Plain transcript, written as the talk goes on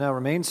Now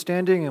remain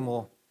standing and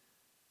we'll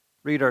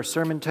read our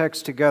sermon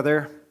text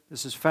together.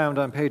 This is found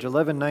on page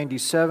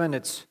 1197.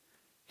 It's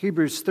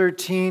Hebrews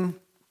 13.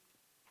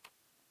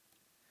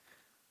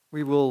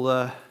 We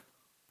will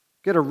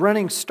get a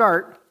running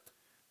start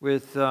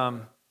with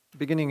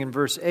beginning in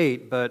verse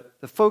 8, but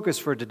the focus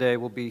for today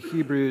will be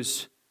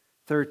Hebrews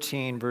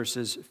 13,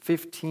 verses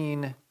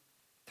 15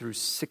 through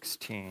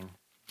 16.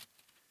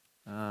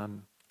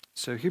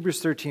 So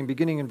Hebrews 13,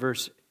 beginning in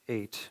verse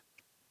 8.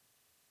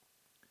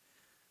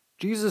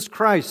 Jesus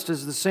Christ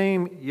is the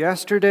same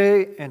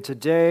yesterday and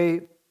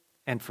today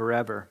and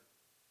forever.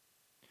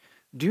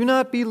 Do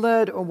not be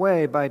led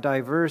away by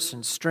diverse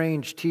and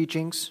strange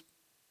teachings,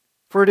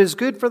 for it is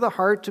good for the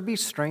heart to be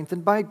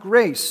strengthened by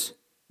grace,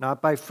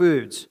 not by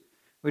foods,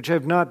 which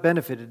have not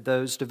benefited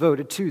those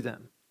devoted to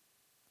them.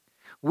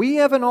 We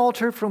have an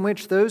altar from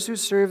which those who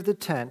serve the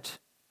tent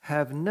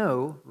have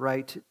no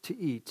right to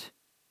eat.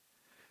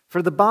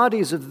 For the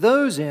bodies of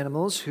those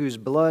animals whose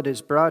blood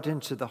is brought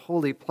into the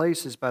holy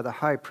places by the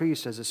high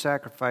priest as a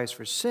sacrifice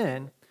for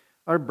sin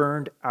are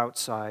burned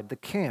outside the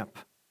camp.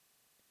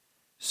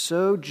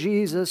 So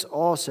Jesus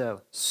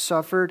also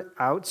suffered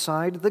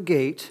outside the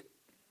gate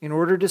in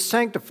order to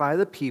sanctify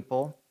the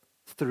people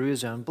through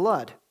his own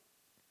blood.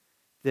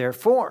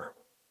 Therefore,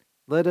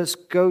 let us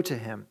go to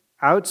him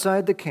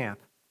outside the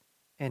camp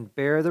and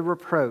bear the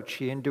reproach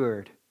he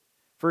endured.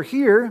 For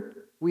here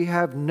we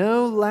have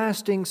no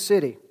lasting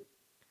city,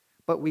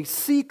 but we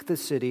seek the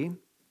city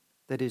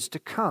that is to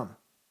come.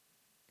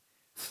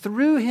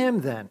 Through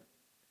him, then,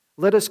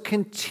 let us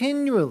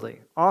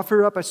continually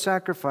offer up a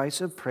sacrifice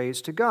of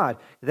praise to God.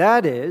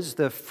 That is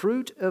the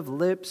fruit of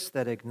lips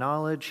that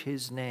acknowledge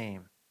his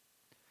name.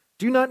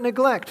 Do not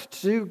neglect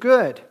to do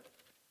good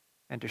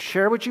and to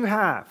share what you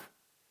have,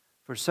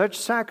 for such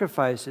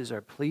sacrifices are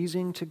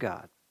pleasing to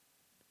God.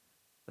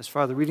 Thus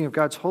far, the reading of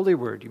God's holy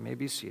word. You may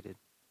be seated.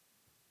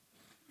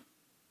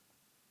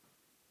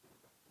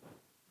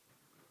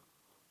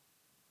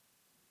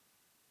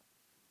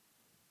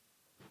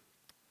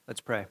 Let's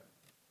pray.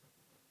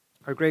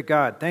 Our great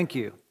God, thank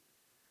you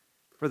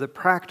for the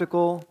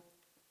practical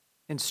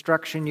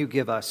instruction you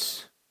give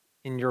us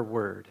in your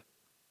word.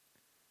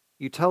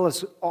 You tell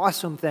us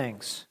awesome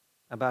things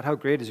about how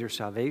great is your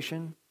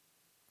salvation,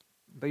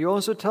 but you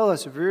also tell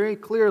us very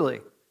clearly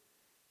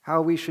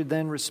how we should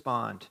then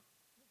respond.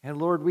 And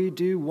Lord, we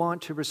do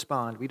want to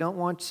respond. We don't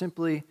want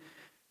simply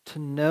to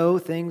know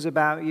things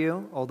about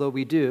you, although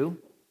we do,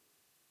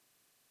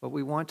 but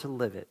we want to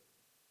live it.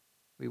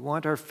 We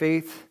want our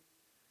faith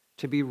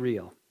to be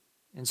real.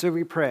 And so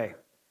we pray,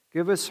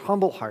 give us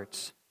humble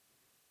hearts,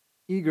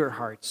 eager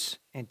hearts,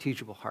 and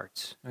teachable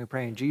hearts. And we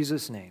pray in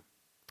Jesus' name.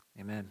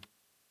 Amen.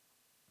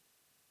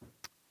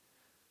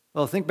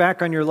 Well, think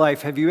back on your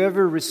life. Have you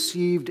ever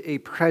received a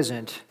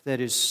present that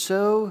is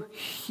so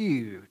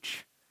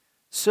huge,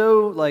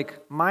 so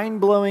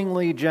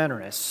mind-blowingly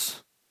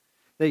generous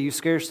that you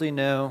scarcely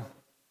know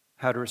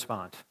how to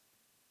respond?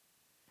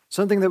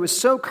 Something that was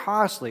so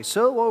costly,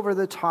 so over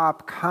the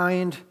top,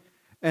 kind,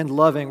 and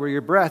loving, where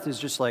your breath is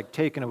just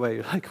taken away.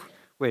 You're like,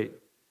 wait,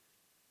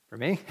 for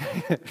me?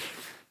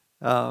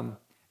 And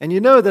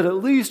you know that at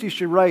least you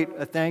should write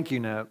a thank you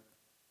note.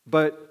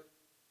 But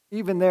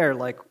even there,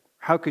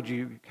 how could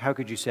you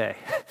say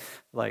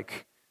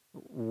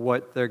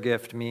what their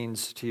gift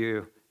means to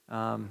you?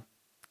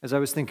 As I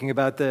was thinking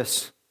about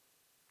this,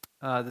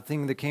 the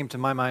thing that came to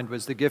my mind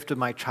was the gift of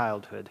my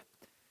childhood.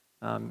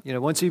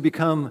 Once you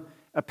become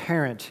a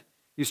parent,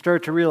 you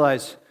start to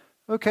realize,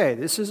 okay,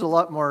 this is a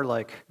lot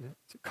more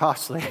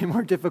costly and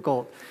more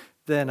difficult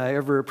than I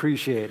ever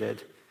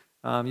appreciated.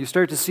 You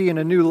start to see in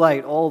a new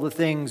light all the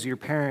things your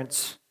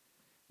parents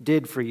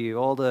did for you,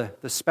 all the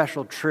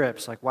special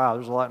trips. Wow,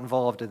 there's a lot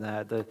involved in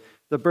that.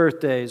 The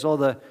birthdays, all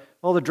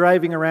the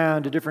driving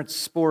around to different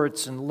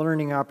sports and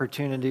learning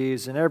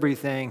opportunities and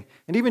everything,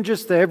 and even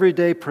just the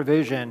everyday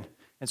provision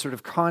and sort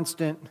of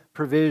constant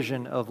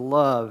provision of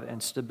love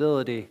and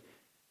stability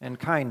and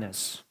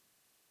kindness.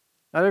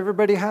 Not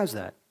everybody has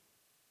that.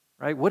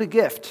 Right? What a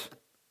gift.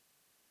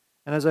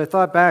 And as I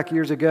thought back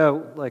years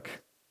ago,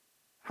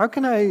 how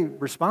can I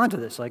respond to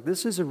this?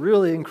 This is a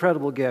really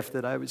incredible gift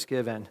that I was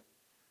given.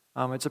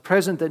 It's a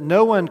present that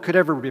no one could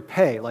ever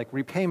repay.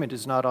 Repayment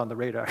is not on the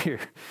radar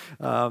here.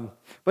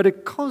 But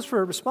it calls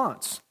for a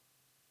response.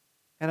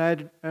 And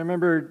I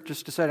remember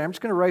just deciding, I'm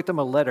just going to write them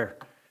a letter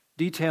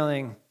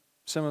detailing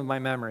some of my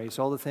memories,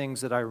 all the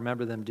things that I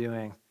remember them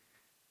doing,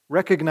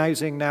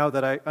 recognizing now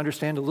that I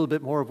understand a little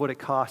bit more of what it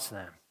cost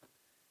them,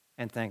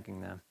 and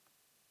thanking them.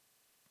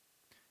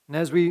 And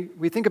as we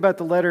think about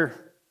the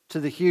letter to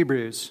the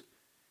Hebrews,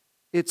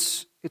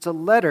 it's a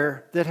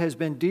letter that has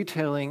been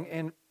detailing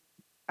in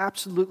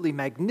absolutely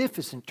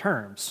magnificent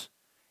terms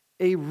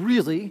a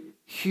really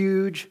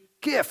huge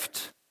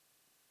gift.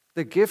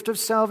 The gift of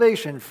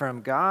salvation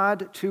from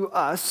God to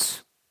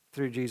us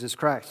through Jesus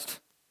Christ.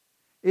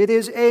 It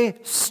is a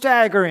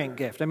staggering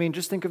gift.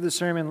 Just think of the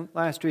sermon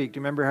last week. Do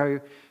you remember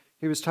how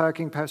he was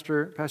talking,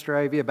 Pastor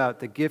Ivy, about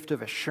the gift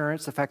of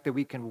assurance, the fact that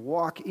we can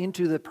walk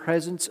into the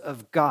presence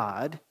of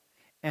God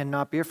and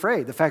not be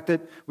afraid. The fact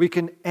that we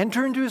can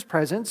enter into his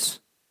presence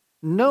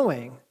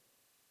knowing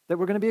that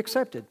we're going to be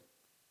accepted.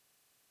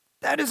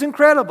 That is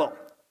incredible.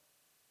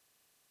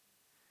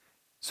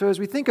 So as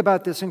we think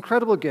about this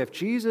incredible gift,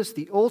 Jesus,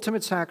 the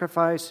ultimate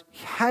sacrifice,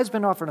 has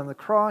been offered on the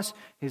cross.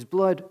 His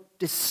blood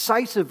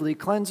decisively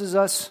cleanses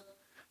us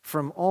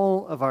from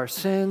all of our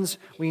sins.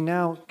 We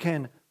now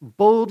can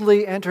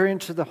boldly enter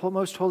into the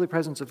most holy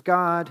presence of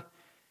God.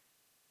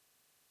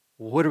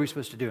 What are we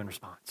supposed to do in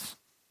response?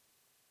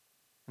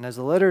 And as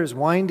the letter is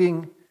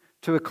winding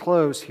to a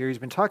close here, he's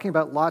been talking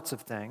about lots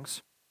of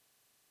things.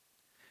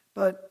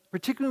 But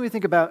particularly when we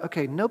think about,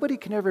 okay, nobody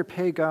can ever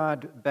pay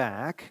God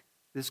back.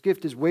 This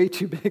gift is way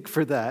too big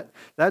for that.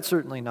 That's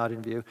certainly not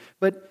in view.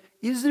 But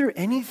is there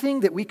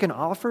anything that we can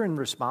offer in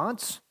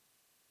response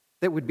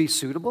that would be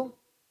suitable?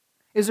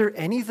 Is there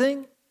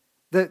anything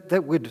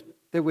that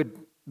would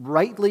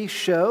rightly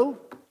show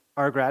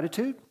our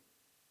gratitude?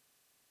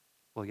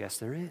 Well, yes,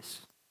 there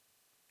is.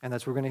 And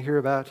that's what we're going to hear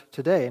about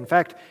today. In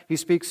fact, he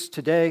speaks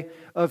today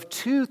of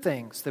two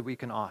things that we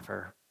can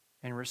offer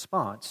in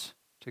response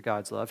to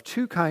God's love.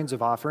 Two kinds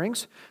of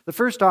offerings. The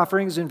first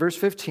offering is in verse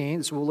 15.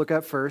 This we'll look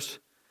at first.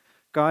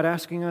 God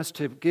asking us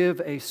to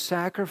give a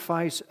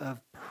sacrifice of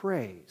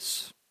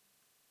praise.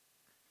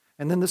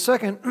 And then the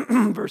second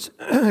verse,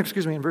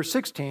 in verse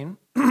 16,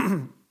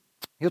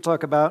 he'll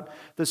talk about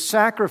the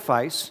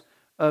sacrifice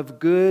of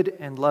good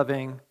and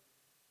loving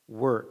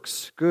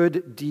works,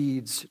 good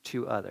deeds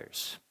to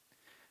others.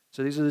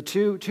 So these are the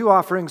two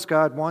offerings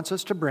God wants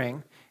us to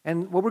bring.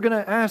 And what we're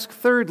going to ask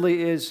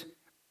thirdly is,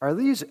 are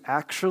these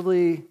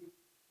actually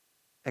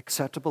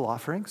acceptable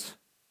offerings?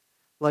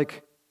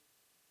 Like,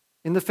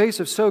 in the face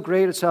of so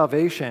great a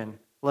salvation,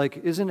 like,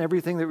 isn't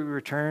everything that we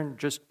return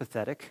just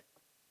pathetic?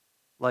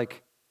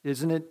 Like,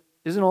 doesn't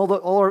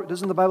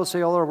the Bible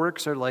say all our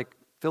works are like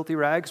filthy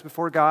rags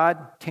before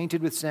God,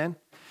 tainted with sin?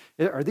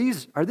 Are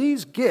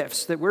these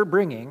gifts that we're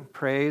bringing,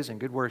 praise and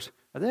good works,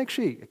 are they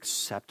actually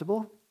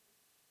acceptable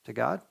to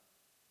God?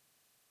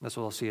 That's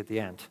what we'll see at the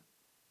end.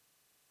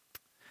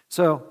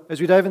 So, as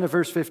we dive into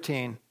verse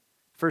 15,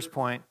 first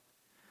point,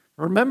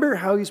 remember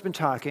how he's been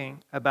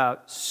talking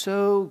about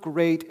so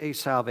great a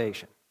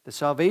salvation. The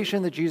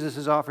salvation that Jesus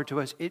has offered to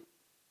us, it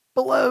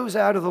blows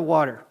out of the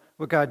water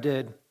what God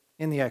did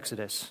in the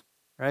Exodus,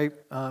 right?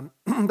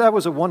 That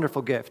was a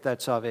wonderful gift,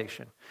 that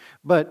salvation.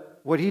 But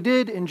what he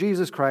did in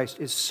Jesus Christ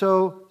is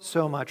so,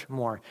 so much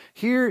more.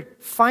 Here,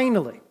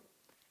 finally,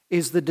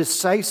 is the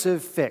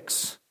decisive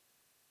fix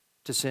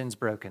to sin's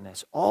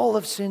brokenness. All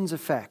of sin's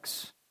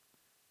effects.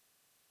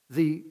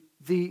 The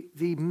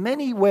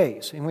many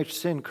ways in which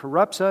sin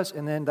corrupts us,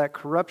 and then that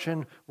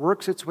corruption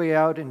works its way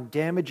out in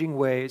damaging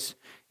ways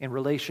in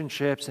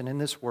relationships and in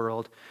this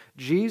world,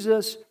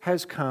 Jesus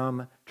has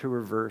come to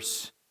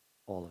reverse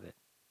all of it.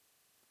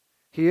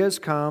 He has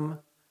come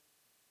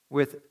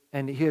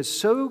and he's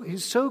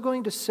so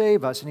going to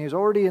save us, and he's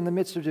already in the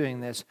midst of doing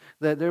this,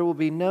 that there will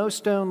be no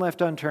stone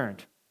left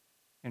unturned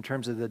in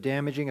terms of the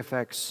damaging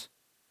effects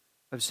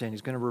of sin.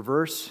 He's going to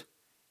reverse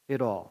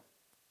it all.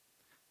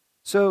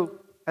 So,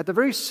 at the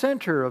very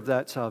center of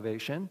that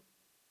salvation,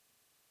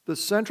 the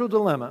central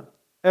dilemma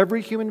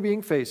every human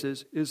being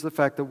faces is the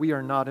fact that we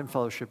are not in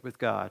fellowship with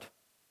God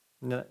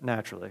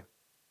naturally.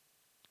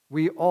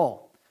 We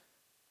all,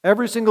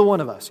 every single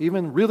one of us,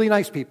 even really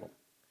nice people,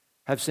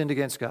 have sinned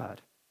against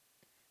God.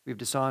 We've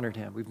dishonored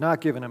him. We've not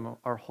given him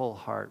our whole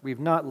heart. We've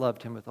not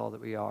loved him with all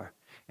that we are.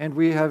 And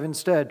we have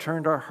instead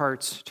turned our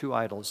hearts to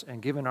idols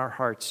and given our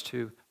hearts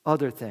to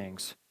other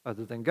things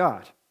other than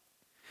God.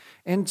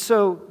 And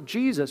so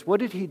Jesus, what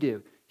did he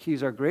do?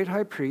 He's our great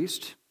high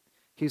priest.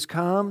 He's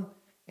come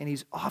and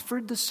he's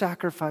offered the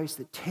sacrifice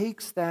that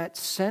takes that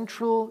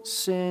central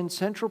sin,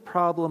 central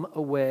problem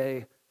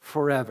away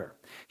forever.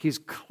 He's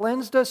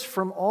cleansed us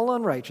from all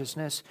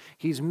unrighteousness.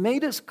 He's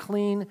made us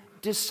clean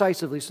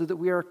decisively so that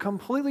we are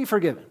completely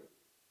forgiven.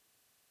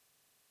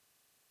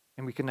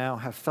 And we can now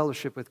have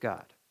fellowship with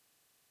God.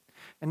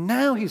 And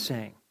now he's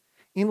saying,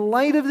 in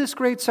light of this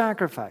great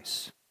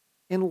sacrifice,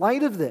 in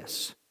light of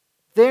this,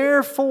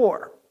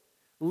 therefore,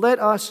 let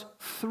us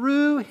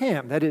through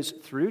him, that is,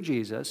 through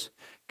Jesus,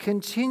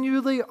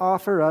 continually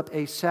offer up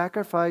a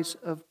sacrifice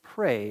of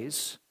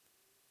praise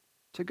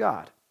to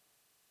God.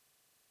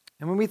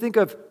 And when we think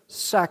of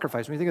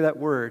sacrifice, when we think of that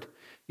word,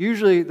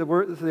 usually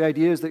the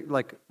ideas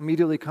that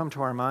immediately come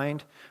to our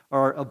mind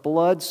are a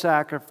blood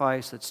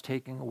sacrifice that's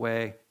taking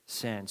away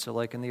sin. So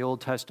like in the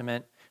Old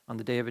Testament, on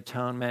the Day of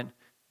Atonement,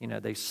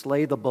 they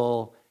slay the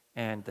bull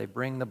and they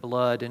bring the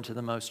blood into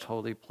the most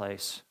holy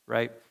place,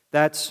 right?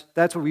 That's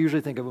what we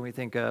usually think of when we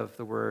think of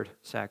the word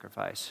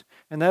sacrifice.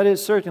 And that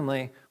is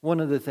certainly one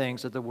of the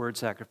things that the word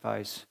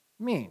sacrifice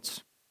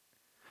means.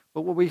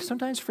 But what we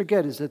sometimes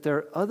forget is that there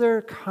are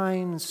other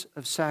kinds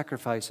of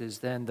sacrifices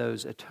than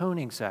those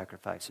atoning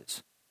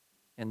sacrifices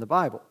in the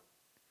Bible.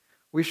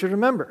 We should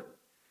remember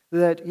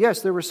that,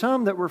 yes, there were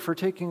some that were for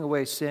taking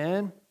away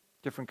sin,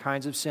 different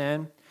kinds of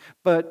sin,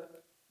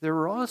 but there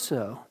were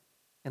also,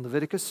 in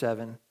Leviticus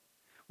 7,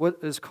 what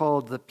is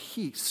called the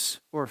peace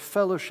or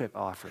fellowship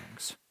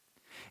offerings.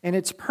 And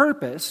its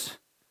purpose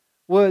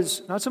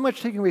was not so much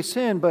taking away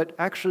sin, but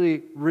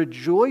actually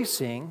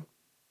rejoicing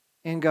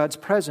in God's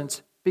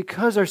presence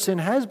because our sin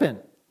has been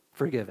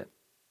forgiven.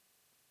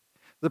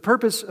 The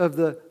purpose of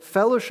the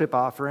fellowship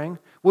offering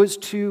was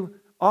to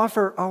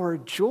offer our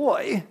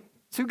joy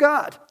to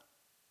God.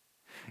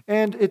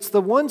 And it's the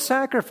one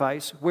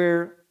sacrifice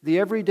where the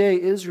everyday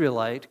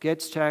Israelite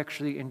gets to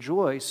actually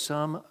enjoy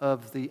some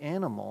of the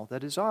animal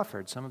that is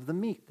offered, some of the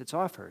meat that's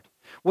offered.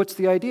 What's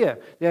the idea?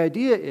 The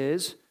idea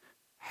is,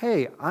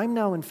 hey, I'm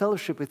now in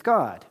fellowship with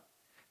God.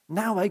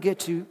 Now I get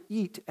to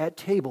eat at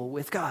table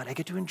with God. I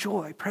get to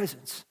enjoy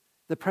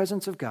the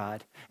presence of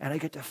God, and I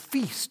get to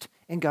feast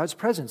in God's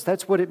presence.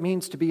 That's what it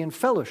means to be in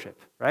fellowship,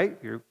 right?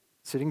 You're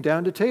sitting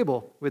down to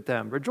table with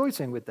them,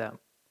 rejoicing with them.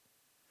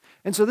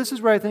 And so this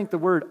is where I think the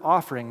word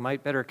offering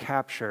might better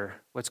capture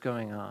what's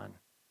going on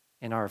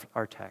in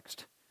our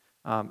text,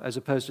 as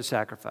opposed to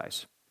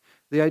sacrifice.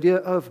 The idea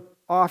of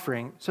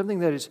offering, something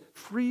that is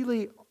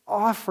freely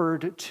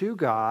offered to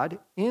God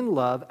in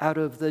love out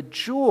of the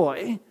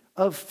joy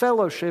of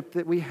fellowship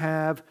that we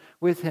have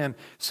with Him.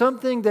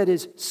 Something that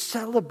is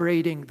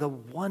celebrating the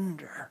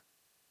wonder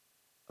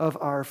of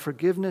our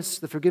forgiveness,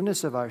 the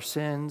forgiveness of our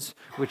sins,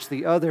 which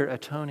the other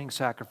atoning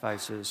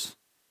sacrifices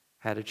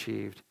had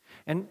achieved.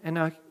 And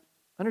now,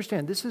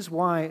 understand, this is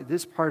why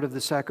this part of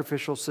the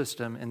sacrificial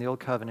system in the Old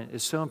Covenant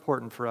is so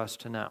important for us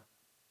to know.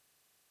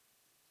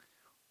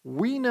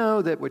 We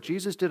know that what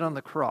Jesus did on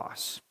the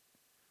cross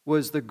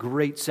was the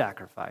great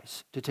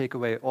sacrifice to take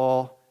away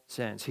all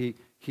sins. He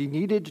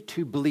needed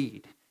to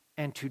bleed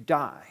and to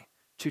die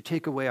to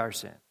take away our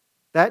sin.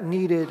 That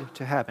needed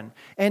to happen.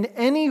 And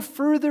any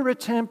further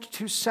attempt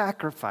to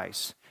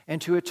sacrifice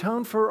and to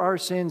atone for our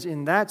sins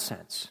in that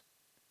sense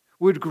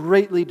would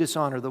greatly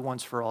dishonor the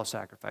once-for-all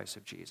sacrifice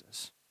of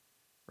Jesus.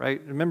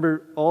 Right?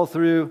 Remember, all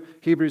through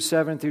Hebrews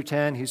 7 through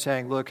 10, he's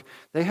saying, look,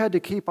 they had to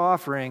keep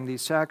offering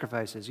these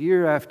sacrifices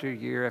year after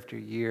year after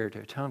year to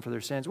atone for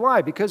their sins.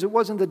 Why? Because it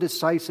wasn't the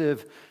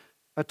decisive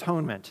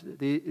atonement.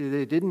 They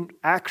didn't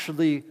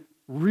actually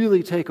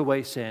really take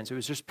away sins. It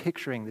was just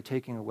picturing the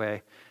taking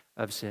away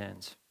of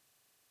sins.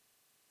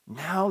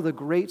 Now the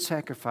great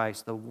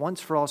sacrifice, the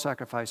once-for-all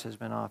sacrifice has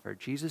been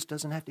offered. Jesus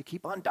doesn't have to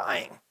keep on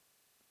dying.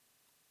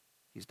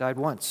 He's died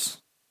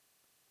once.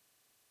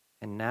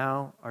 And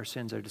now our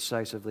sins are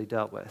decisively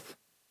dealt with.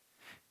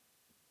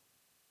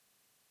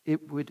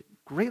 It would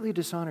greatly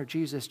dishonor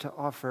Jesus to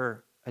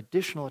offer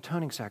additional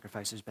atoning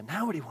sacrifices, but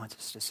now what he wants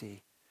us to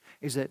see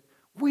is that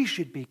we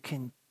should be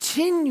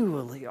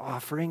continually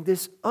offering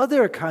this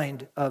other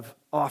kind of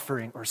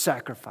offering or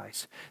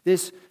sacrifice.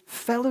 This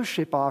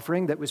fellowship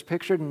offering that was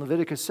pictured in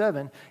Leviticus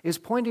 7 is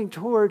pointing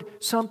toward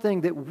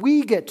something that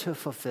we get to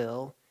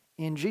fulfill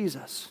in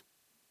Jesus.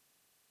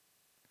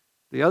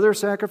 The other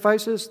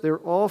sacrifices, they're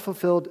all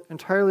fulfilled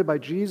entirely by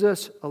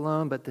Jesus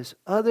alone, but this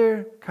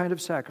other kind of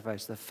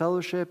sacrifice, the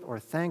fellowship or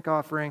thank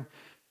offering,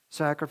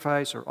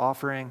 sacrifice or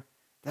offering,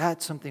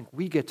 that's something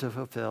we get to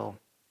fulfill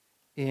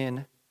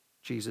in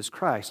Jesus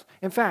Christ.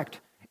 In fact,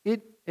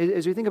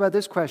 as we think about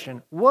this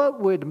question, what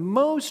would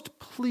most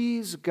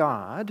please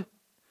God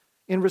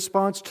in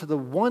response to the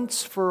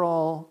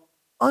once-for-all,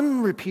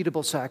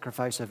 unrepeatable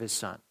sacrifice of His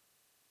Son?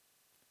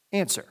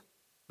 Answer,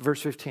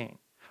 verse 15,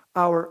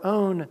 our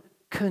own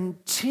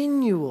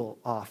continual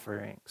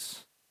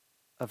offerings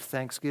of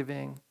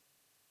thanksgiving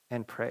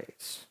and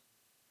praise,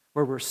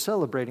 where we're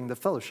celebrating the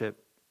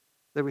fellowship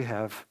that we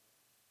have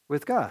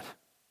with God.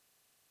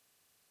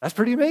 That's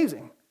pretty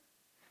amazing.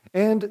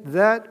 And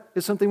that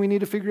is something we need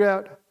to figure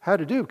out how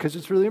to do because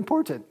it's really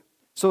important.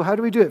 So how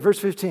do we do it? Verse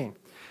 15.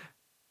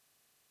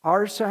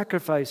 Our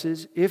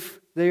sacrifices,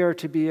 if they are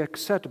to be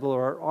acceptable,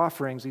 or our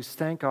offerings, these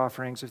thank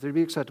offerings, if they're to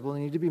be acceptable,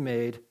 they need to be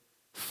made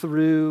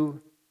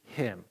through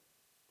Him.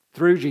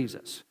 Through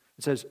Jesus.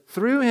 It says,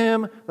 through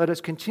Him, let us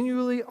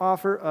continually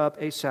offer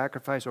up a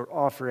sacrifice or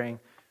offering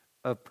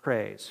of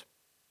praise.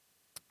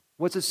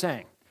 What's it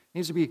saying? It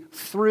needs to be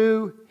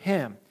through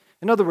Him.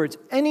 In other words,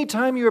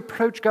 anytime you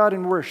approach God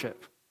in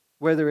worship,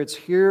 whether it's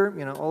here,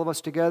 all of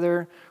us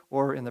together,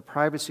 or in the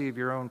privacy of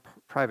your own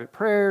private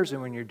prayers,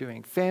 and when you're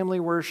doing family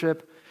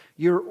worship,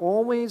 you're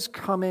always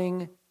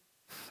coming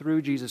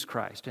through Jesus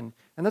Christ. And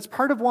that's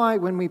part of why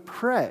when we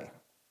pray,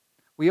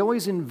 we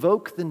always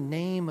invoke the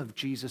name of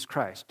Jesus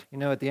Christ.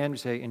 At the end we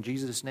say, in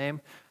Jesus'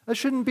 name. That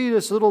shouldn't be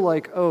this little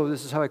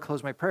this is how I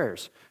close my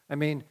prayers.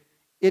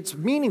 It's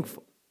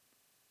meaningful.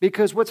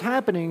 Because what's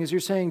happening is you're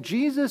saying,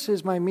 Jesus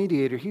is my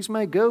mediator. He's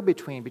my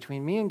go-between,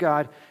 between me and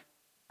God.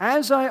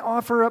 As I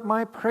offer up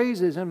my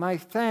praises and my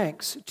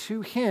thanks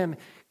to Him,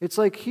 it's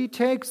like He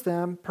takes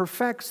them,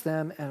 perfects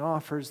them, and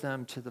offers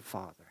them to the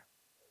Father.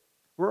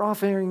 We're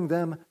offering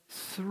them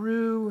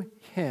through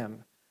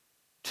Him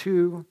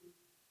to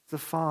the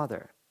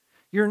Father.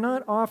 You're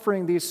not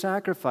offering these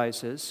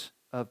sacrifices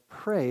of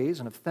praise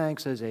and of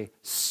thanks as a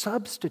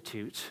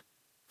substitute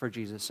for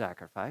Jesus'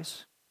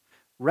 sacrifice.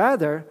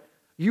 Rather,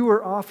 you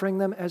are offering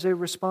them as a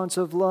response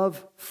of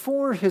love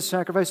for His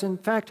sacrifice. In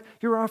fact,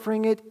 you're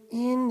offering it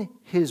in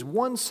His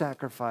one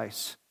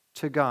sacrifice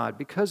to God.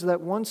 Because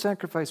that one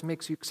sacrifice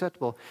makes you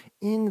acceptable,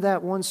 in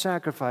that one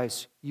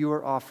sacrifice, you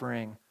are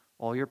offering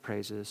all your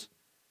praises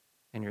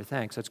and your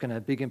thanks. That's going to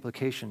have big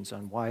implications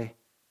on why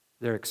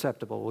they're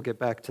acceptable. We'll get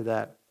back to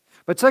that.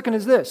 But second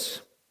is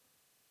this.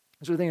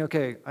 So we're thinking,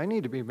 okay, I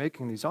need to be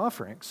making these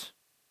offerings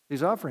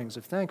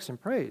of thanks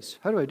and praise.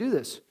 How do I do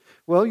this?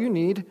 Well, you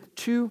need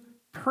to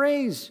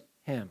praise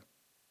him.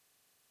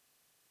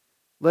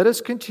 Let us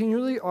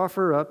continually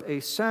offer up a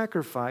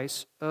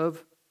sacrifice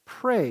of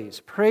praise.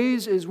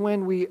 Praise is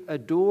when we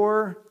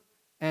adore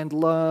and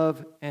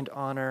love and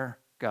honor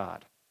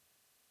God.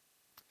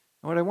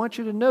 And what I want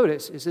you to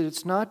notice is that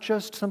it's not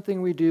just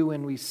something we do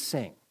when we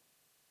sing.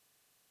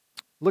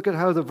 Look at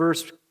how the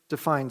verse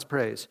defines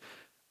praise.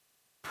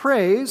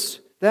 Praise,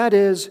 that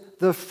is,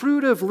 the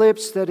fruit of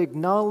lips that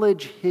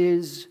acknowledge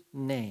his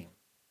name.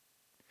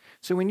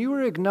 So when you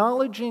are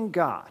acknowledging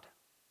God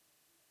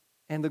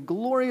and the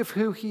glory of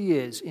who he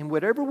is, in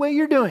whatever way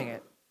you're doing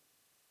it,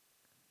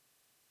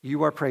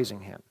 you are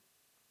praising him.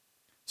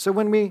 So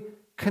when we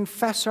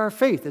confess our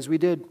faith, as we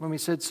did when we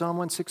said Psalm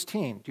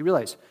 116, do you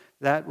realize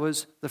that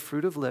was the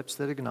fruit of lips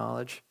that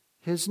acknowledge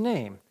his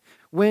name?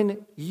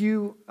 When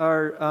you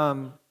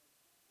are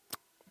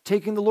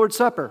taking the Lord's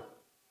Supper,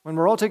 when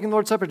we're all taking the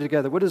Lord's Supper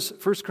together, what does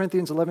 1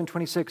 Corinthians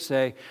 11:26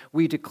 say?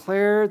 We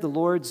declare the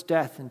Lord's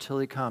death until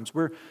he comes.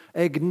 We're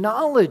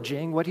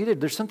acknowledging what he did.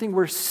 There's something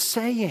we're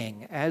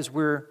saying as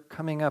we're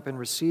coming up and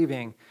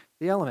receiving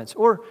the elements.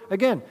 Or,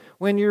 again,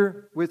 when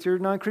you're with your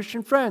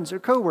non-Christian friends or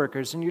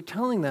coworkers and you're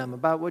telling them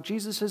about what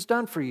Jesus has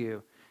done for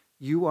you,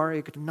 you are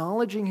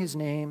acknowledging his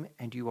name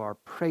and you are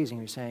praising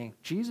him. You're saying,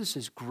 Jesus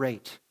is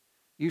great.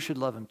 You should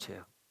love him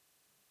too.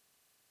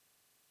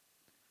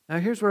 Now,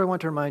 here's where I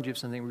want to remind you of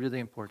something really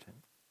important.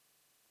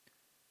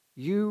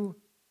 You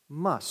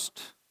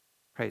must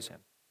praise him.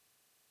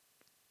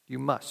 You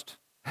must.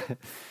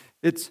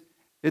 It's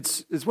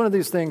one of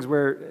these things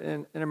where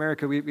in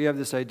America we have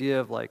this idea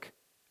of like,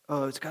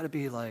 oh, it's got to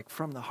be like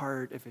from the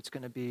heart if it's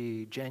going to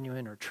be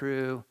genuine or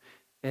true.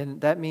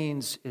 And that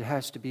means it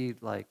has to be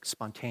like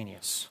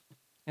spontaneous.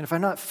 And if I'm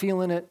not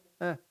feeling it,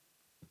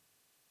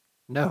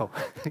 no.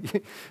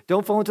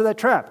 Don't fall into that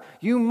trap.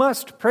 You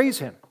must praise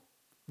him.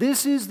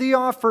 This is the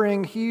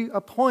offering he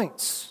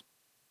appoints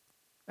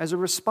as a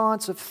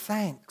response of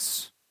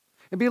thanks.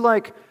 It'd be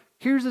like,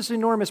 here's this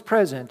enormous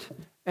present,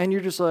 and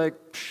you're just like,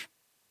 psh,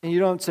 and you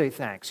don't say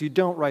thanks. You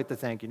don't write the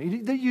thank you.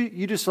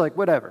 You just like,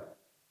 whatever.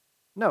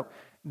 No,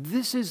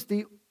 this is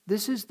the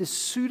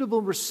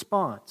suitable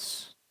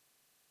response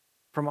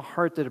from a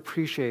heart that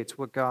appreciates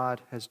what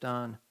God has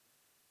done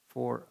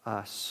for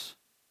us.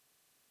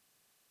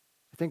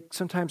 I think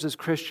sometimes as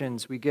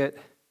Christians, we get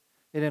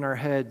it in our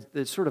head that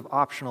it's sort of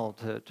optional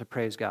to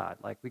praise God.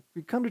 Like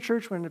we come to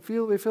church when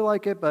we feel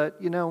like it, but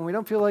when we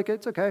don't feel like it,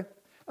 it's okay.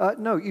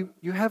 No,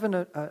 you have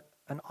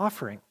an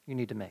offering you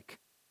need to make,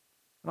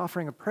 an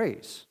offering of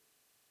praise.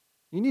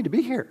 You need to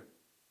be here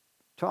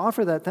to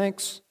offer that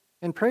thanks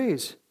and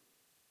praise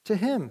to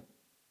him.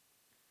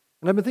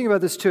 And I've been thinking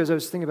about this too as I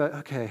was thinking about,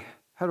 okay,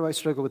 how do I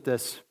struggle with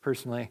this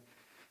personally?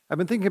 I've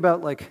been thinking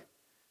about like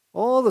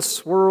all the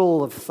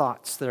swirl of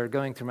thoughts that are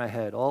going through my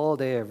head all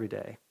day, every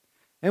day.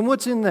 And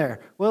what's in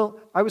there? Well,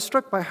 I was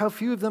struck by how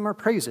few of them are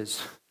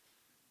praises.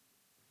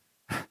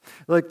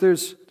 Like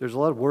there's a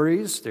lot of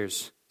worries,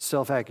 there's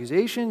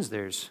self-accusations,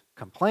 there's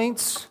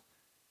complaints.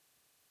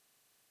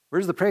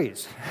 Where's the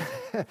praise?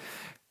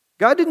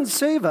 God didn't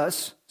save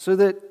us so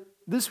that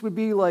this would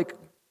be like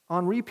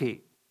on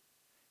repeat.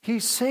 He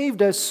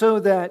saved us so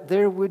that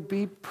there would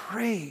be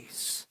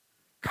praise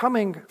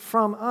coming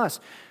from us.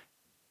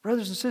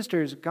 Brothers and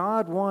sisters,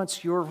 God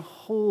wants your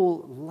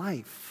whole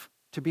life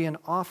to be an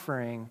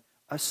offering,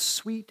 a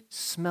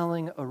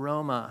sweet-smelling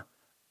aroma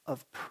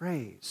of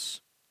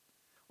praise.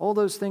 All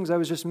those things I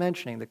was just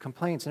mentioning, the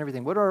complaints and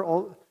everything, they're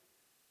all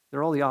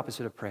the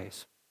opposite of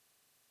praise.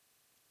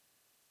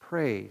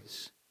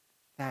 Praise,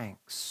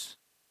 thanks,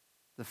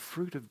 the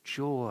fruit of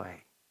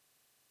joy.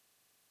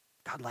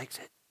 God likes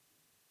it.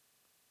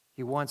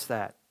 He wants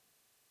that.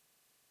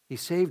 He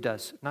saved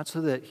us, not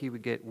so that he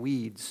would get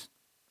weeds,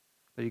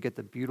 but you get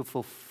the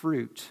beautiful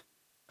fruit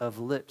of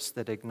lips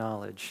that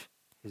acknowledge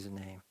his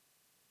name.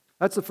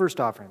 That's the first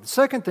offering. The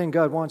second thing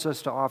God wants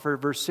us to offer,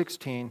 verse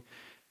 16,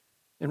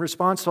 in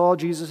response to all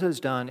Jesus has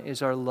done,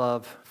 is our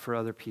love for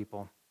other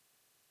people.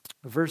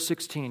 Verse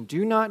 16,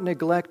 do not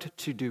neglect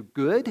to do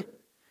good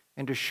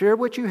and to share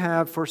what you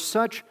have, for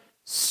such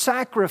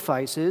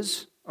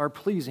sacrifices are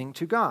pleasing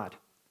to God.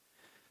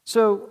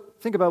 So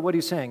think about what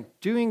he's saying.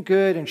 Doing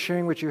good and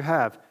sharing what you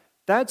have.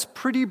 That's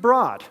pretty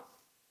broad.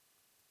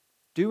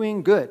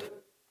 Doing good,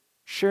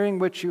 sharing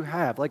what you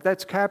have. Like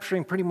that's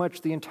capturing pretty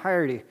much the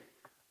entirety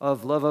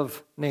of love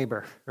of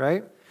neighbor,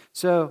 right?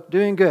 So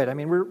doing good. I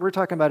mean, we're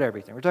talking about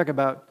everything. We're talking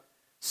about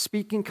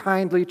speaking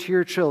kindly to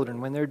your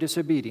children when they're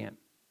disobedient,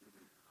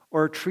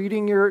 or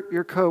treating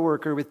your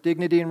coworker with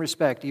dignity and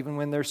respect even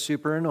when they're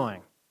super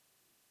annoying.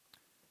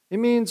 It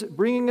means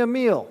bringing a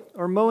meal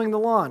or mowing the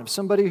lawn of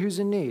somebody who's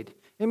in need.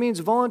 It means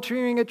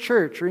volunteering at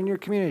church or in your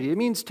community. It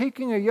means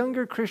taking a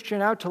younger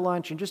Christian out to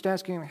lunch and just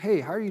asking him, hey,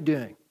 how are you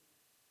doing?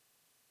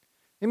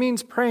 It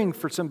means praying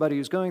for somebody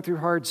who's going through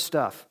hard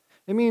stuff.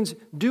 It means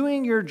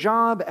doing your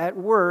job at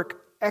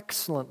work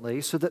excellently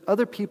so that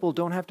other people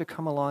don't have to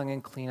come along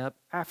and clean up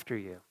after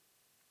you.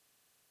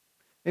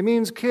 It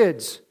means,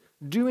 kids,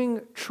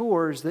 doing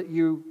chores that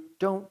you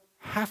don't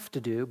have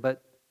to do,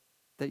 but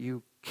that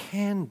you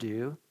can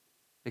do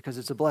because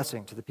it's a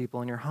blessing to the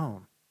people in your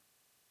home.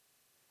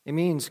 It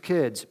means,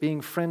 kids,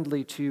 being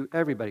friendly to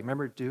everybody.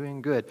 Remember,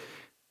 doing good. It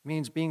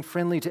means being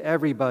friendly to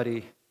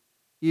everybody,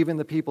 even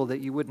the people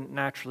that you wouldn't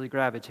naturally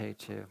gravitate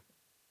to.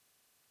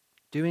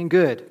 Doing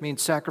good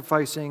means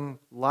sacrificing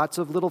lots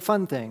of little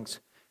fun things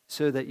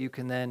so that you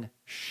can then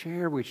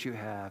share what you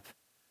have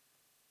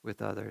with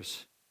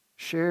others.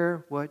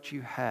 Share what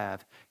you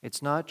have.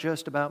 It's not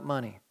just about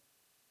money.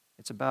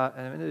 It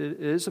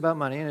is about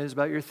money and it is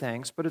about your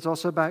things, but it's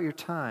also about your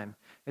time.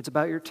 It's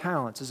about your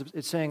talents.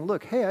 It's saying,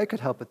 look, hey, I could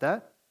help with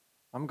that.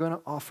 I'm going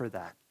to offer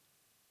that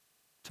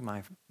to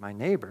my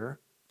neighbor,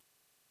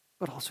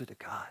 but also to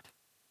God.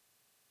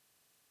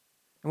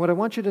 And what I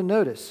want you to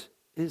notice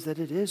is that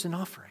it is an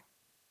offering.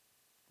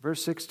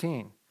 Verse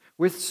 16,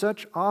 with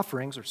such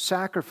offerings or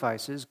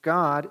sacrifices,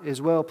 God is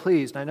well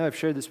pleased. And I know I've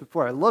shared this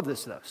before. I love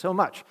this, though, so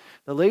much.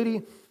 The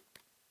lady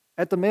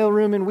at the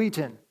mailroom in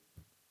Wheaton,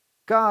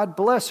 God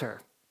bless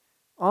her.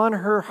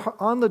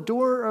 On the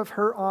door of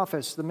her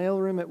office, the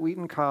mailroom at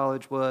Wheaton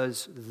College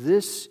was,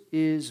 "This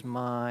is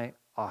my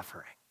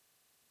offering."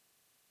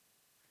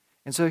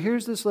 And so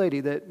here's this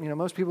lady that,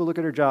 most people look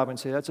at her job and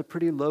say, that's a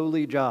pretty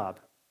lowly job,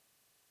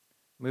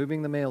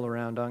 moving the mail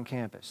around on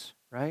campus,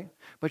 right?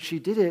 But she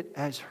did it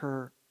as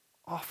her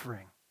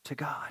offering to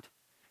God.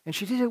 And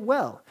she did it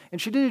well. And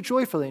she did it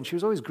joyfully. And she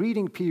was always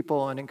greeting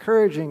people and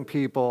encouraging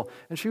people.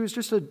 And she was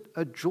just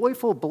a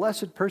joyful,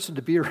 blessed person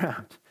to be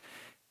around.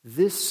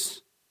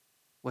 This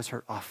was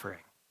her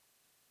offering.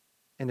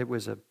 And it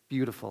was a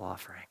beautiful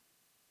offering.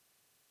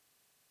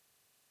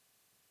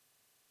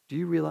 Do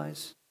you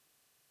realize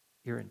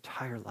your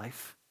entire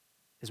life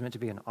is meant to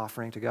be an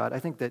offering to God? I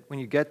think that when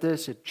you get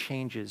this, it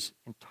changes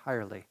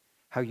entirely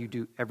how you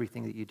do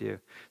everything that you do.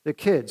 The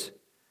kids,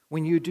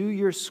 when you do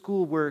your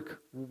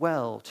schoolwork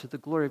well to the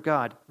glory of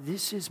God,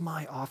 this is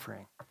my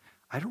offering.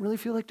 I don't really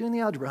feel like doing the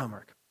algebra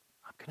homework.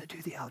 I'm going to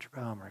do the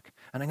algebra homework,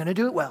 and I'm going to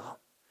do it well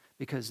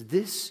because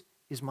this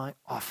is my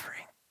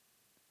offering.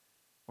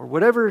 Or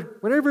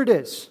whatever it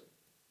is.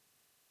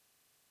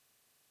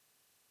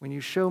 When you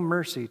show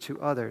mercy to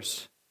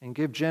others and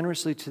give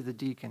generously to the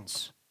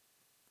deacons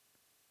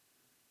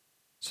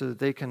so that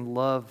they can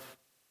love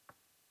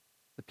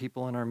the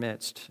people in our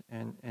midst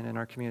and in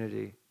our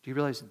community, do you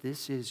realize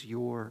this is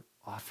your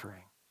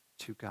offering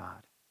to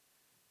God?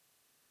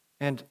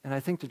 And I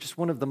think that just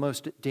one of the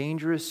most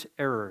dangerous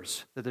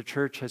errors that the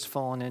church has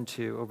fallen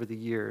into over the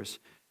years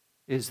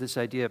is this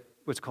idea of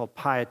what's called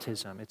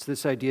pietism. It's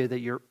this idea that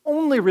you're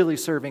only really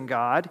serving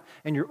God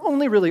and you're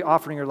only really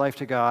offering your life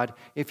to God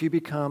if you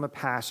become a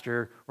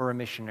pastor or a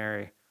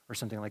missionary or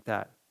something like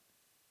that.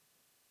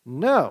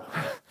 No.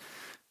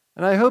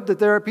 And I hope that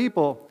there are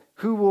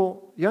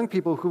young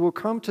people who will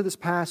come to this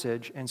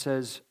passage and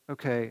says,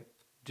 okay,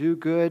 do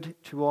good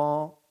to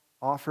all,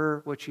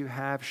 offer what you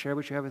have, share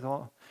what you have with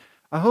all.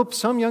 I hope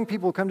some young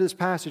people will come to this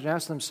passage and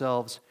ask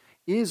themselves,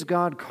 is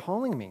God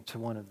calling me to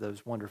one of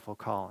those wonderful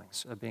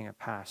callings of being a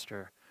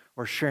pastor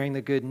or sharing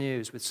the good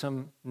news with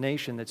some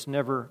nation that's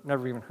never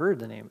even heard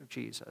the name of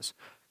Jesus?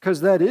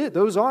 Because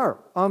those are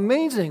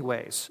amazing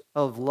ways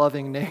of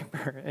loving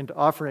neighbor and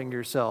offering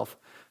yourself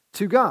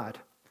to God.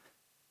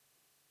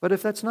 But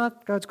if that's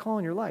not God's call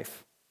in your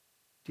life,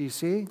 do you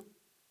see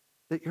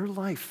that your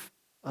life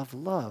of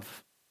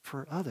love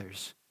for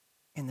others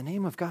in the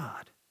name of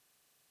God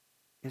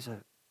is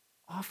an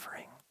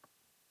offering?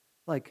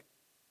 Like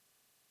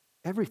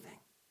everything,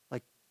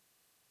 like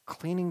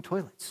cleaning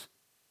toilets,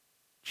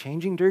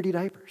 changing dirty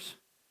diapers,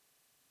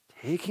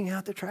 taking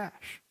out the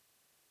trash.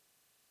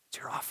 It's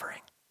your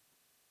offering.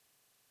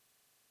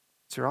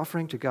 It's your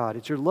offering to God.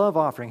 It's your love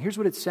offering. Here's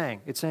what it's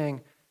saying. It's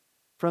saying,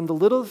 from the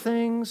little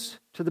things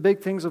to the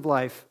big things of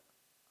life,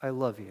 I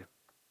love you,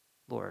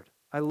 Lord.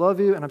 I love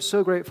you, and I'm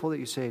so grateful that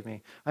you saved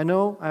me. I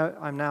know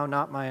I'm now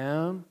not my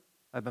own.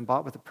 I've been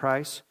bought with a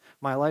price.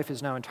 My life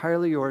is now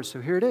entirely yours,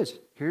 so here it is.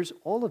 Here's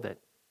all of it,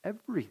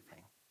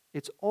 everything.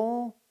 It's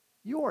all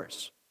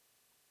yours.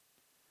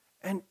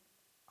 And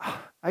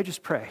I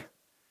just pray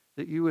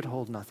that you would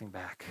hold nothing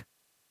back.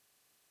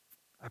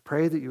 I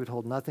pray that you would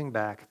hold nothing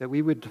back, that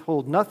we would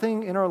hold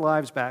nothing in our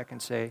lives back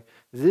and say,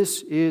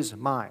 this is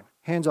mine.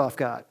 Hands off,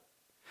 God.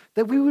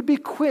 That we would be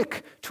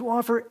quick to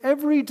offer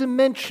every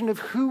dimension of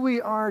who we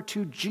are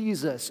to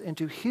Jesus and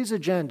to his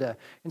agenda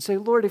and say,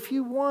 Lord, if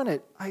you want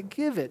it, I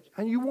give it.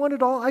 And you want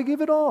it all, I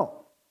give it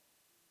all.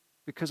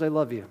 Because I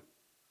love you.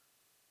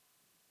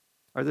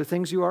 Are there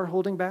things you are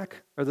holding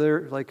back? Are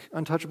there like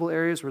untouchable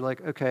areas where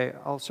like, okay,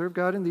 I'll serve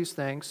God in these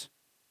things,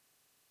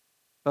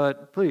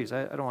 but please,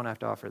 I don't want to have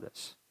to offer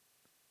this.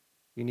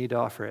 You need to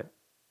offer it.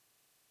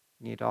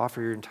 You need to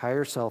offer your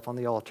entire self on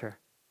the altar.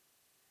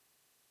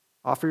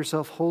 Offer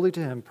yourself wholly to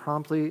him,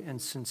 promptly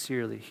and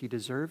sincerely. He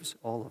deserves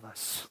all of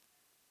us.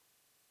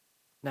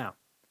 Now,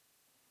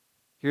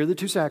 here are the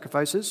two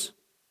sacrifices.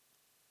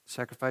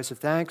 sacrifice of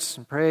thanks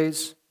and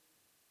praise,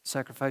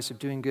 sacrifice of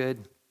doing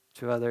good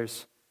to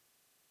others.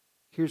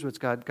 Here's what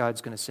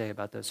God's going to say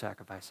about those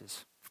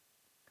sacrifices.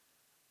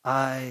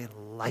 I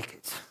like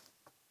it.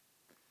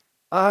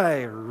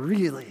 I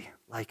really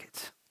like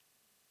it.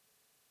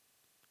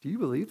 Do you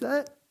believe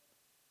that?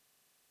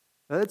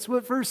 That's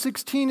what verse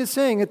 16 is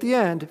saying at the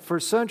end. For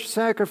such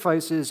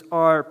sacrifices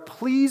are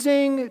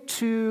pleasing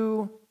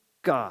to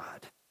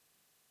God.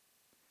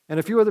 And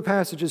a few other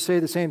passages say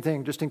the same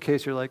thing, just in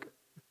case you're like,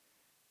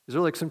 is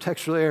there like some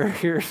textual error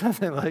here or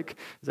something? Like,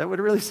 is that what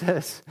it really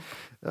says?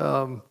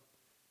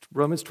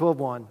 Romans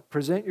 12:1,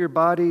 present your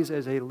bodies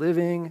as a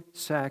living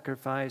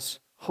sacrifice,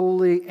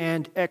 holy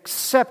and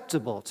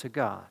acceptable to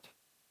God,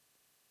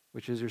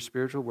 which is your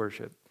spiritual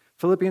worship.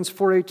 Philippians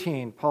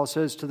 4:18, Paul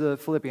says to the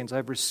Philippians,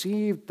 I've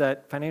received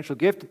that financial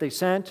gift that they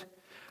sent.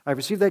 I've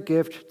received that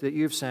gift that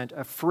you've sent,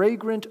 a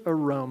fragrant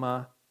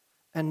aroma,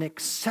 an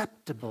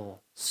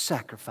acceptable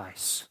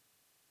sacrifice,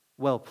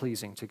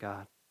 well-pleasing to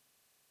God.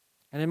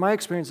 And in my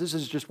experience, this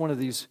is just one of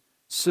these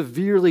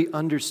severely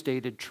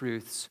understated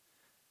truths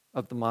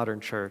of the modern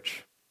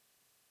church.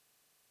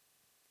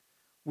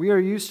 We are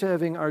used to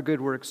having our good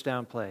works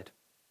downplayed.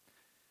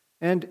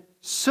 And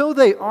so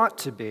they ought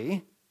to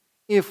be,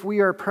 if we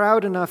are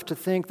proud enough to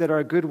think that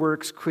our good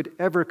works could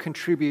ever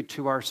contribute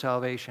to our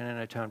salvation and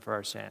atone for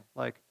our sin.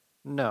 Like,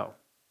 no.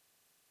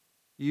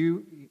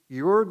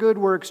 Your good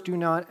works do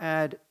not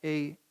add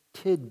a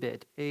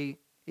tidbit, a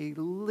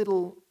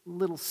little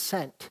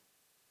cent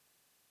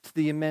to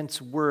the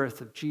immense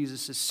worth of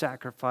Jesus'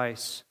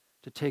 sacrifice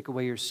to take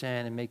away your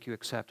sin and make you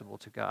acceptable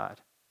to God.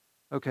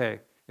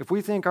 Okay, if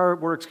we think our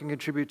works can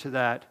contribute to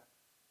that,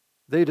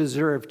 they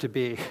deserve to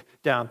be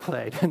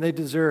downplayed, and they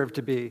deserve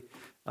to be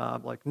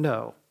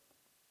no.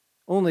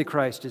 Only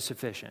Christ is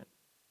sufficient.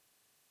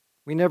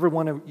 We never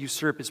want to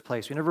usurp his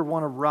place. We never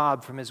want to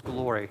rob from his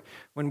glory.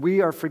 When we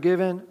are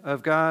forgiven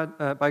of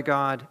God by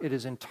God, it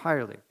is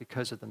entirely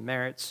because of the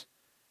merits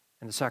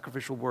and the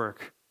sacrificial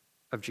work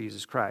of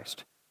Jesus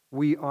Christ.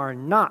 We are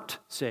not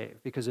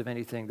saved because of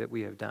anything that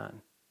we have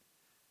done.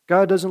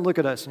 God doesn't look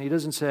at us and he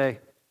doesn't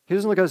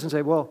look at us and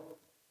say, well,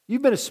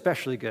 you've been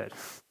especially good,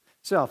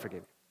 so I'll forgive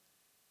you.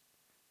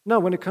 No,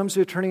 when it comes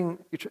to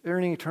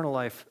earning eternal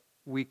life,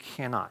 we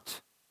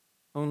cannot.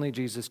 Only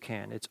Jesus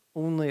can. It's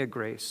only a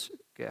grace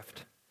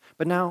gift.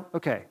 But now,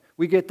 okay,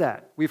 we get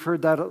that. We've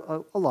heard that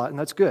a lot, and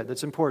that's good.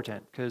 That's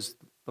important, because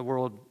the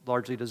world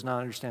largely does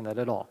not understand that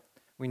at all.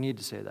 We need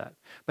to say that.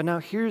 But now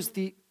here's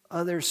the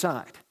other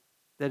side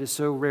that is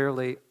so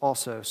rarely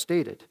also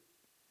stated.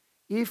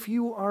 If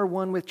you are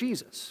one with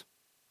Jesus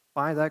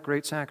by that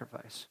great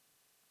sacrifice,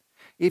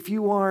 if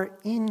you are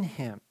in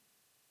him,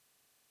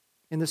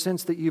 in the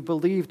sense that you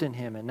believed in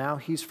him and now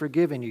he's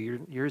forgiven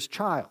you, you're his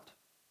child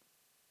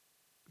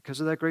because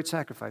of that great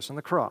sacrifice on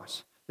the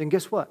cross, then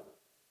guess what?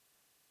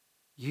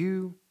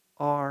 You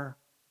are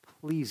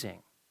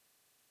pleasing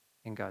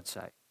in God's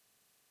sight.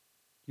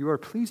 You are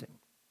pleasing.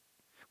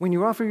 When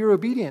you offer your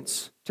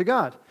obedience to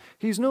God,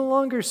 he's no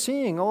longer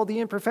seeing all the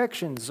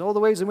imperfections, all the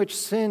ways in which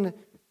sin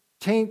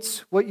taints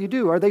what you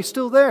do. Are they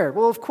still there?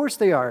 Well, of course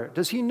they are.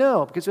 Does he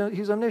know? Because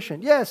he's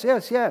omniscient.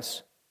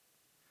 Yes.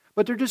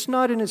 But they're just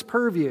not in his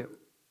purview.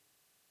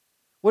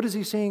 What is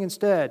he seeing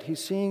instead?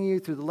 He's seeing you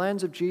through the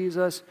lens of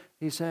Jesus.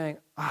 He's saying,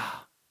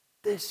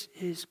 this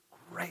is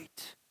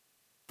great.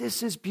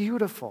 This is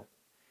beautiful.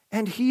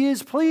 And he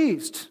is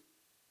pleased.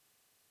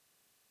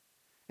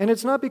 And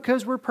it's not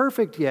because we're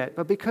perfect yet,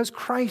 but because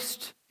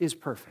Christ is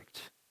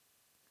perfect.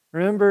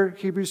 Remember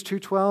Hebrews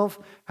 2:12,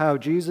 how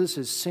Jesus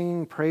is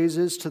singing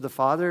praises to the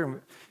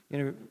Father?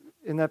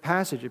 In that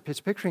passage,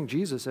 it's picturing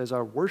Jesus as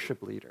our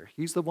worship leader.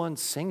 He's the one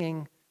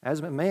singing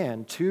as a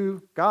man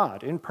to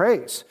God in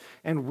praise.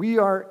 And we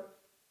are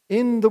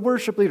in the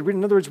worship leader.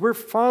 In other words, we're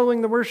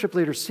following the worship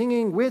leader,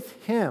 singing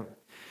with him.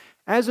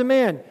 As a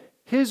man,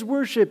 his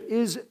worship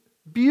is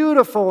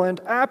beautiful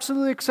and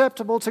absolutely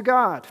acceptable to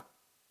God.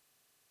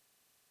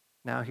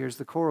 Now here's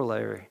the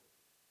corollary.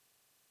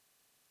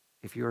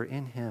 If you are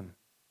in him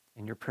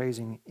and you're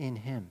praising in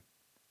him,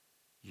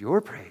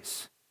 your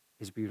praise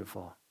is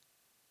beautiful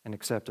and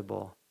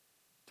acceptable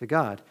to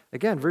God.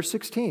 Again, verse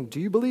 16, do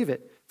you believe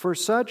it? For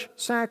such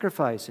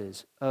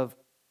sacrifices of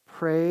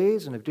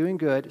praise and of doing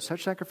good,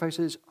 such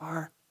sacrifices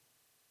are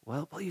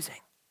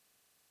well-pleasing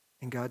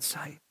in God's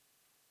sight.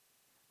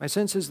 My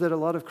sense is that a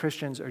lot of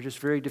Christians are just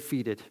very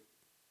defeated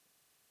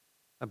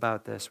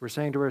about this. We're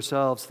saying to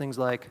ourselves things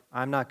like,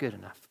 I'm not good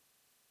enough.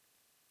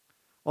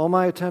 All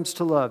my attempts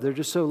to love, they're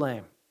just so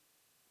lame.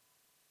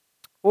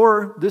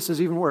 Or, this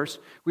is even worse,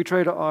 we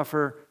try to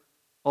offer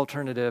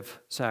alternative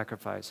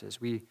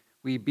sacrifices.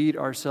 We beat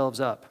ourselves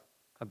up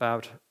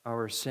about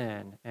our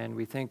sin, and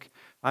we think,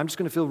 I'm just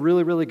going to feel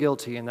really, really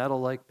guilty, and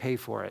that'll pay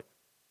for it.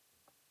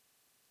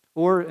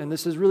 Or, and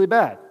this is really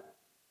bad,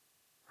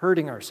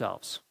 hurting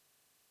ourselves,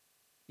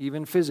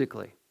 even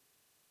physically.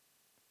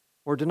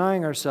 Or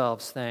denying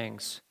ourselves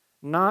things,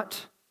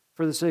 not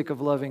for the sake of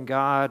loving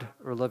God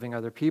or loving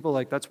other people.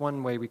 That's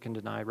one way we can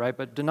deny, right?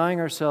 But denying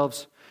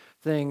ourselves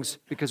things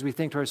because we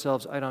think to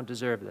ourselves, I don't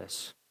deserve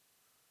this.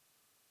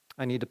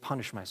 I need to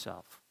punish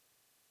myself.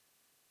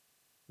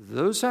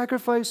 Those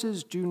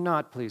sacrifices do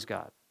not please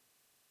God.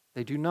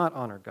 They do not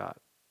honor God.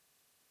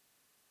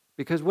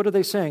 Because what are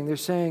they saying? They're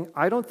saying,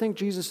 I don't think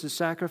Jesus'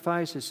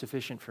 sacrifice is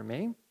sufficient for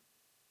me.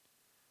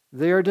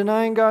 They are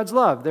denying God's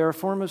love. They're a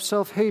form of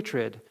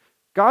self-hatred.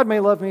 God may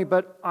love me,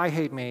 but I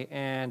hate me,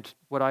 and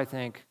what I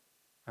think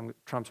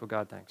trumps what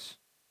God thinks.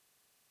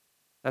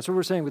 That's what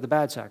we're saying with the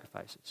bad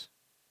sacrifices.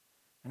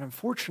 And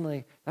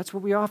unfortunately, that's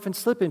what we often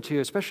slip into,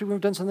 especially when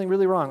we've done something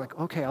really wrong. Like,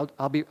 okay,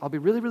 I'll be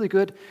really, really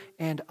good,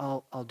 and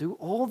I'll do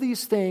all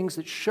these things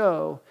that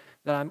show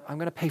that I'm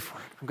going to pay for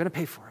it. I'm going to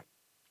pay for it.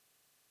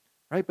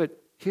 Right?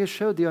 But he has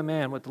showed thee, O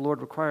man, what the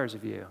Lord requires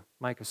of you.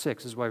 Micah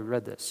 6 is why we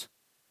read this.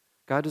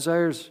 God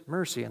desires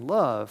mercy and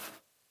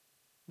love,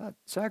 not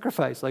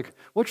sacrifice. Like,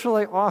 what shall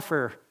I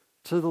offer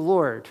to the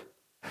Lord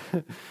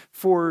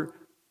for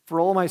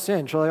all my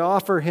sin? Shall I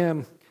offer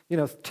him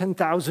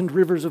 10,000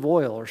 rivers of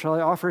oil, or shall I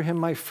offer him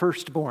my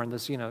firstborn,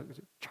 this,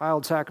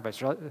 child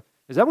sacrifice?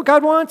 Is that what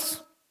God wants?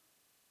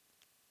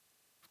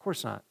 Of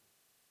course not.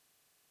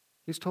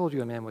 He's told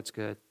you, a man, what's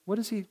good.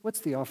 What's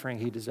the offering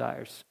he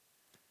desires?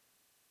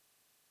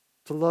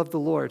 To love the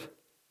Lord,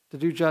 to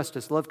do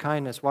justice, love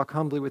kindness, walk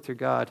humbly with your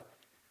God.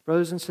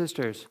 Brothers and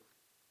sisters,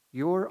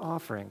 your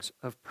offerings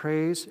of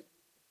praise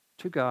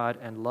to God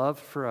and love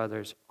for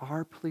others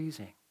are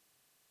pleasing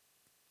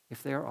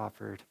if they are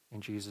offered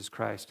in Jesus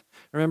Christ.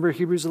 Remember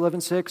Hebrews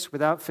 11:6,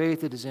 without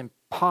faith it is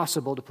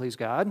impossible to please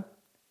God.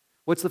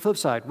 What's the flip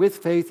side? With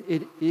faith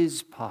it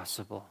is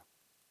possible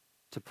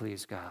to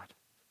please God.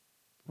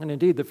 And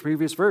indeed, the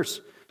previous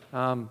verse,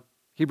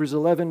 Hebrews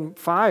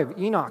 11:5,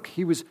 Enoch,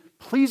 he was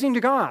pleasing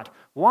to God.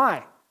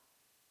 Why?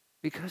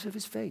 Because of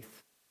his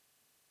faith.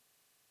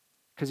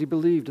 Because he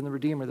believed in the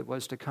Redeemer that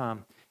was to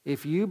come.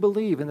 If you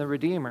believe in the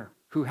Redeemer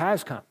who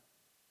has come,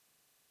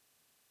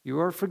 you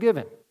are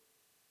forgiven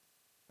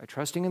by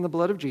trusting in the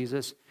blood of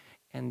Jesus,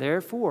 and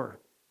therefore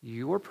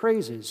your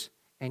praises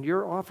and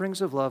your offerings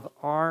of love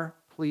are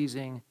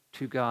pleasing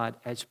to God,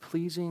 as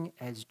pleasing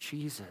as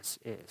Jesus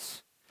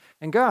is.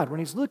 And God, when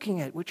he's looking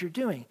at what you're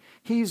doing,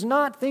 he's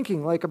not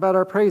thinking like about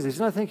our praises.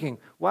 He's not thinking,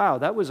 wow,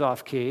 that was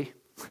off key.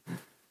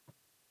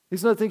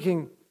 He's not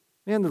thinking,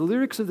 man, the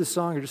lyrics of this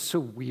song are just so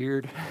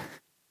weird.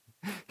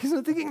 He's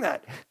not thinking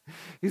that.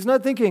 He's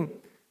not thinking,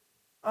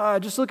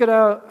 just look at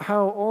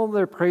how all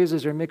their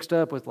praises are mixed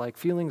up with like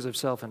feelings of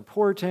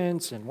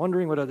self-importance and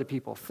wondering what other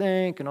people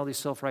think and all these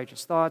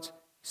self-righteous thoughts.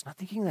 He's not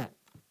thinking that.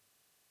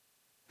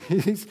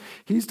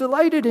 He's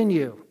delighted in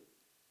you.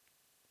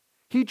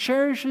 He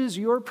cherishes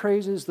your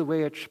praises the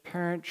way a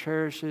parent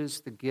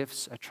cherishes the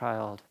gifts a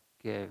child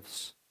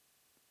gives.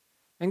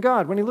 And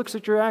God, when he looks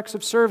at your acts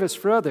of service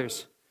for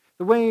others,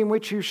 the way in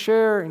which you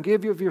share and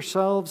give of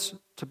yourselves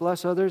to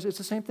bless others, it's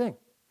the same thing.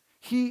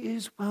 He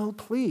is well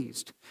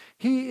pleased.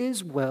 He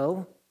is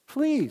well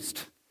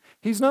pleased.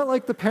 He's not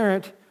like the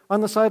parent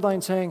on the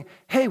sideline saying,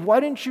 hey,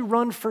 why didn't you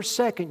run for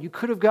second? You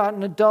could have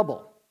gotten a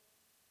double.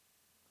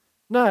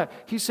 No,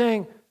 he's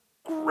saying,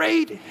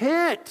 great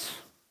hit.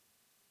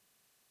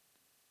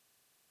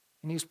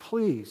 And he's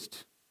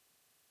pleased.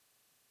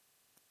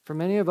 For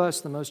many of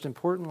us, the most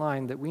important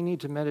line that we need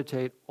to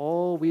meditate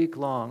all week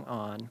long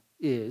on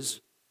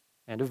is,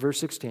 end of verse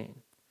 16,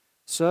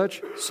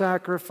 such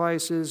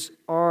sacrifices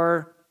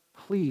are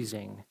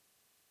pleasing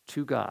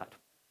to God.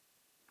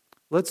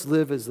 Let's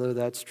live as though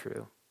that's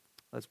true.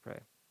 Let's pray.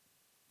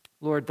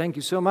 Lord, thank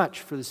you so much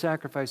for the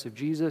sacrifice of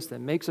Jesus that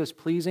makes us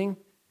pleasing.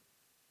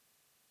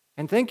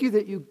 And thank you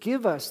that you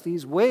give us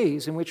these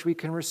ways in which we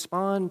can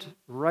respond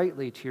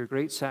rightly to your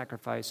great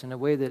sacrifice in a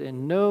way that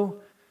in no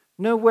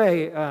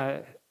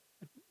way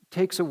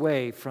takes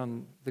away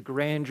from the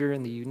grandeur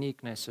and the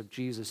uniqueness of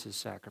Jesus'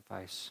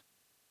 sacrifice.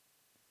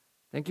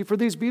 Thank you for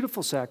these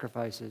beautiful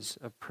sacrifices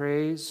of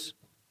praise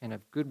and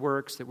of good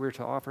works that we're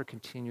to offer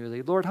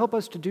continually. Lord, help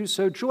us to do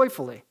so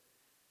joyfully,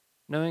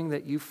 knowing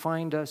that you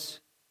find us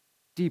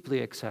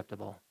deeply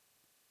acceptable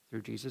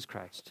through Jesus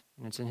Christ.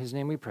 And it's in his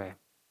name we pray.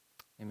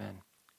 Amen.